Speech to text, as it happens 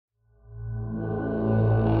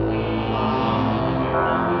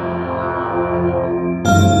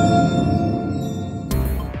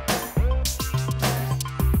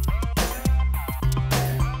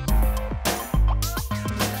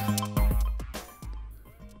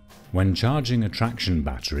When charging a traction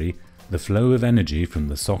battery, the flow of energy from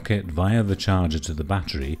the socket via the charger to the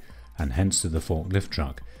battery, and hence to the forklift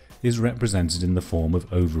truck, is represented in the form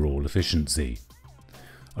of overall efficiency.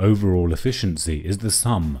 Overall efficiency is the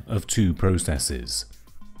sum of two processes.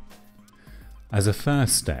 As a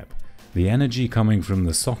first step, the energy coming from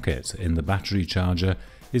the socket in the battery charger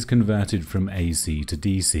is converted from AC to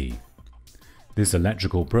DC. This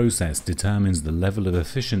electrical process determines the level of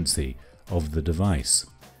efficiency of the device.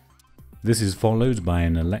 This is followed by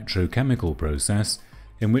an electrochemical process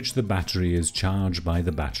in which the battery is charged by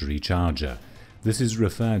the battery charger. This is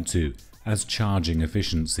referred to as charging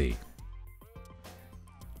efficiency.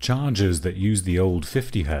 Chargers that use the old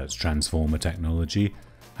 50 Hz transformer technology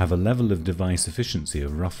have a level of device efficiency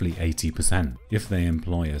of roughly 80%. If they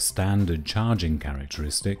employ a standard charging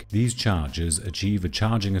characteristic, these chargers achieve a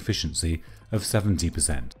charging efficiency of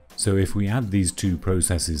 70%. So if we add these two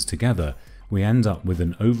processes together, we end up with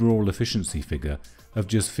an overall efficiency figure of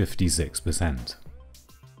just 56%.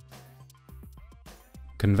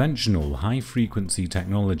 Conventional high-frequency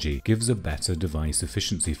technology gives a better device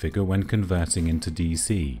efficiency figure when converting into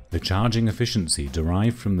DC. The charging efficiency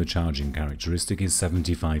derived from the charging characteristic is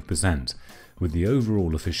 75%, with the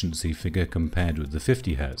overall efficiency figure compared with the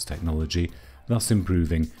 50 Hz technology thus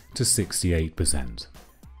improving to 68%.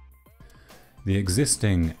 The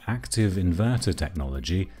existing active inverter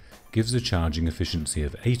technology gives a charging efficiency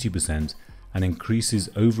of 80% and increases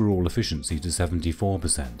overall efficiency to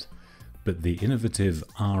 74%. But the innovative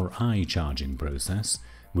RI charging process,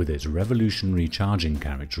 with its revolutionary charging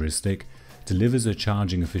characteristic, delivers a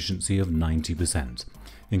charging efficiency of 90%,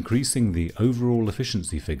 increasing the overall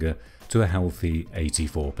efficiency figure to a healthy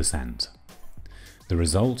 84%. The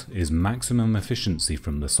result is maximum efficiency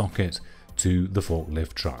from the socket to the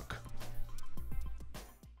forklift truck.